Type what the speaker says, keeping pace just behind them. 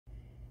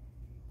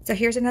So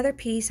here's another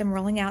piece I'm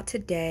rolling out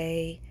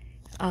today.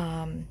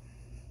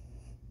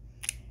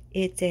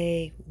 It's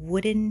a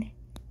wooden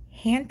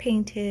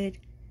hand-painted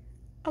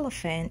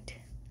elephant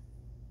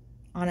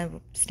on a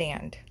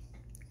stand.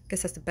 I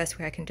guess that's the best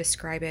way I can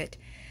describe it.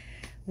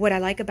 What I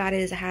like about it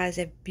is it has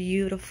a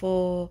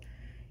beautiful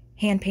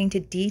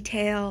hand-painted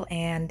detail,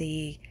 and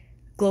the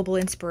global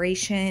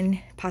inspiration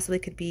possibly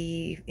could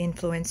be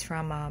influence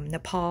from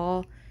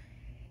Nepal,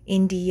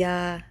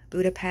 India,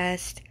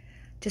 Budapest,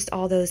 just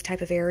all those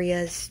type of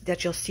areas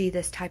that you'll see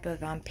this type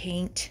of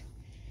paint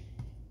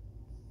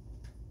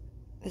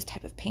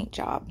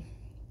job.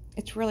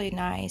 It's really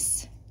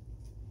nice.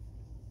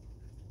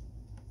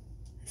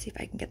 Let's see if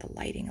I can get the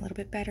lighting a little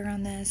bit better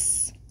on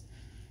this.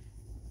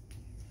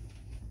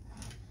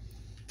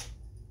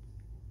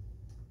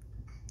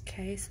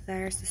 Okay, so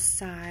there's the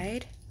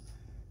side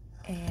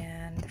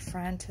and the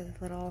front of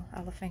the little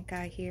elephant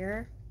guy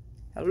here.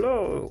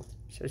 Hello,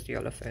 says the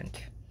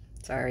elephant.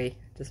 Sorry,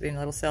 just being a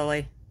little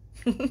silly.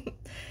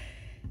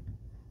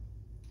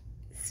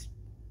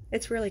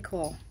 It's really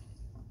cool.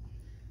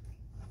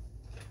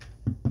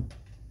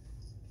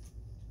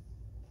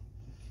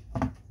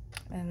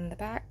 And the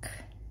back.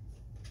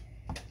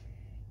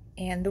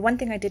 And the one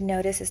thing I did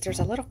notice is there's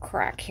a little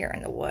crack here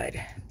in the wood,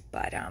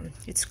 but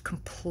it's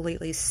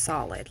completely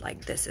solid.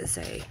 Like, this is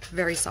a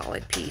very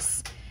solid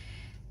piece.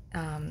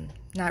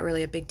 Not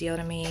really a big deal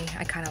to me.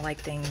 I kind of like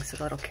things with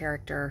a little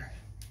character.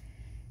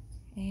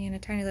 And a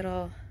tiny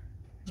little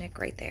nick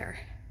right there.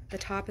 The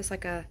top is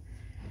like a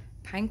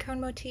pine cone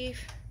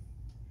motif.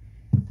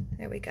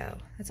 There we go.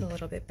 That's a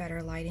little bit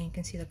better lighting. You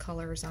can see the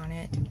colors on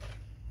it.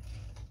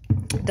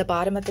 The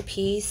bottom of the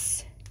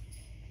piece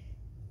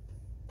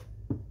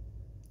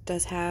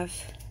does have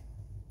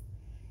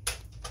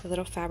the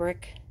little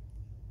fabric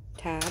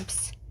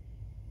tabs,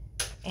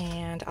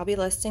 and I'll be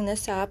listing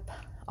this up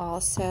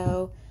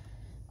also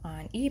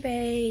on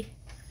eBay,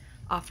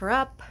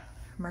 OfferUp,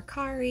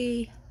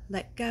 Mercari,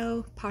 Let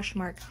Go,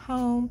 Poshmark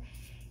Home,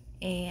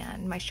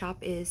 and my shop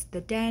is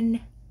The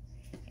Den,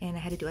 and I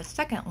had to do a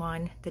second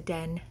one, The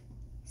Den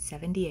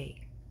 78.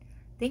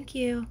 Thank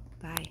you.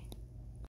 Bye.